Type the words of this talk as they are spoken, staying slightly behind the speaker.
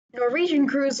Norwegian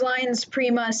Cruise Line's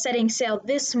Prima is setting sail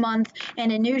this month,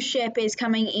 and a new ship is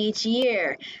coming each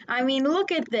year. I mean,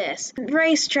 look at this.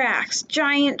 Racetracks,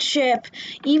 giant ship,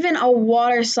 even a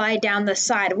water slide down the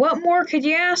side. What more could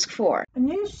you ask for?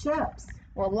 New ships.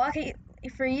 Well, lucky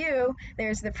for you,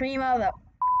 there's the Prima, the...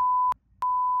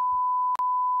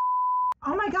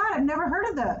 Oh my God, I've never heard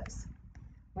of those.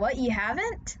 What, you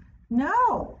haven't?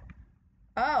 No.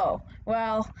 Oh,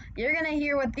 well, you're gonna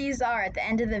hear what these are at the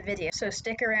end of the video, so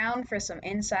stick around for some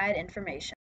inside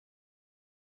information.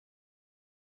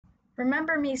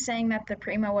 Remember me saying that the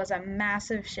Prima was a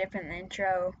massive ship in the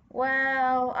intro?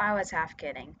 Well, I was half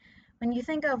kidding. When you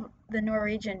think of the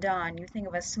Norwegian Dawn, you think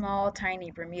of a small,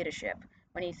 tiny Bermuda ship.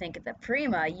 When you think of the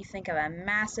Prima, you think of a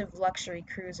massive luxury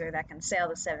cruiser that can sail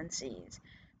the seven seas.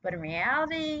 But in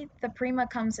reality, the Prima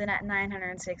comes in at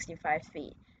 965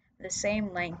 feet, the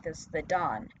same length as the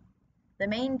Dawn. The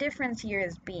main difference here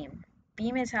is beam.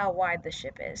 Beam is how wide the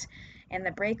ship is, and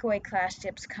the Breakaway class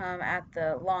ships come at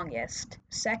the longest.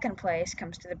 Second place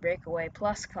comes to the Breakaway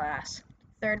Plus class.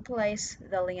 Third place,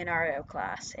 the Leonardo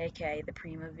class, aka the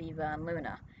Prima, Viva, and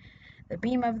Luna. The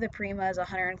beam of the Prima is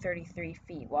 133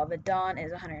 feet, while the Dawn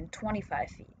is 125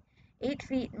 feet. 8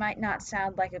 feet might not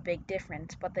sound like a big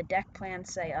difference, but the deck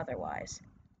plans say otherwise.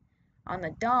 On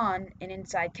the Dawn, an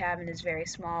inside cabin is very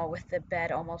small, with the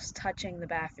bed almost touching the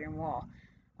bathroom wall.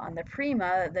 On the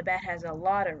Prima, the bed has a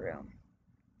lot of room.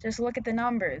 Just look at the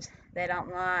numbers. They don't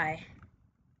lie.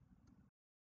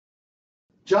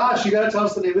 Josh, you gotta tell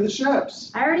us the name of the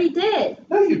ships. I already did.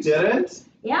 No, you didn't.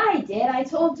 Yeah, I did. I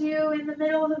told you in the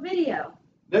middle of the video.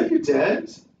 No, you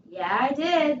didn't. Yeah, I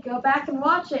did. Go back and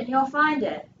watch it and you'll find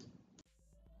it.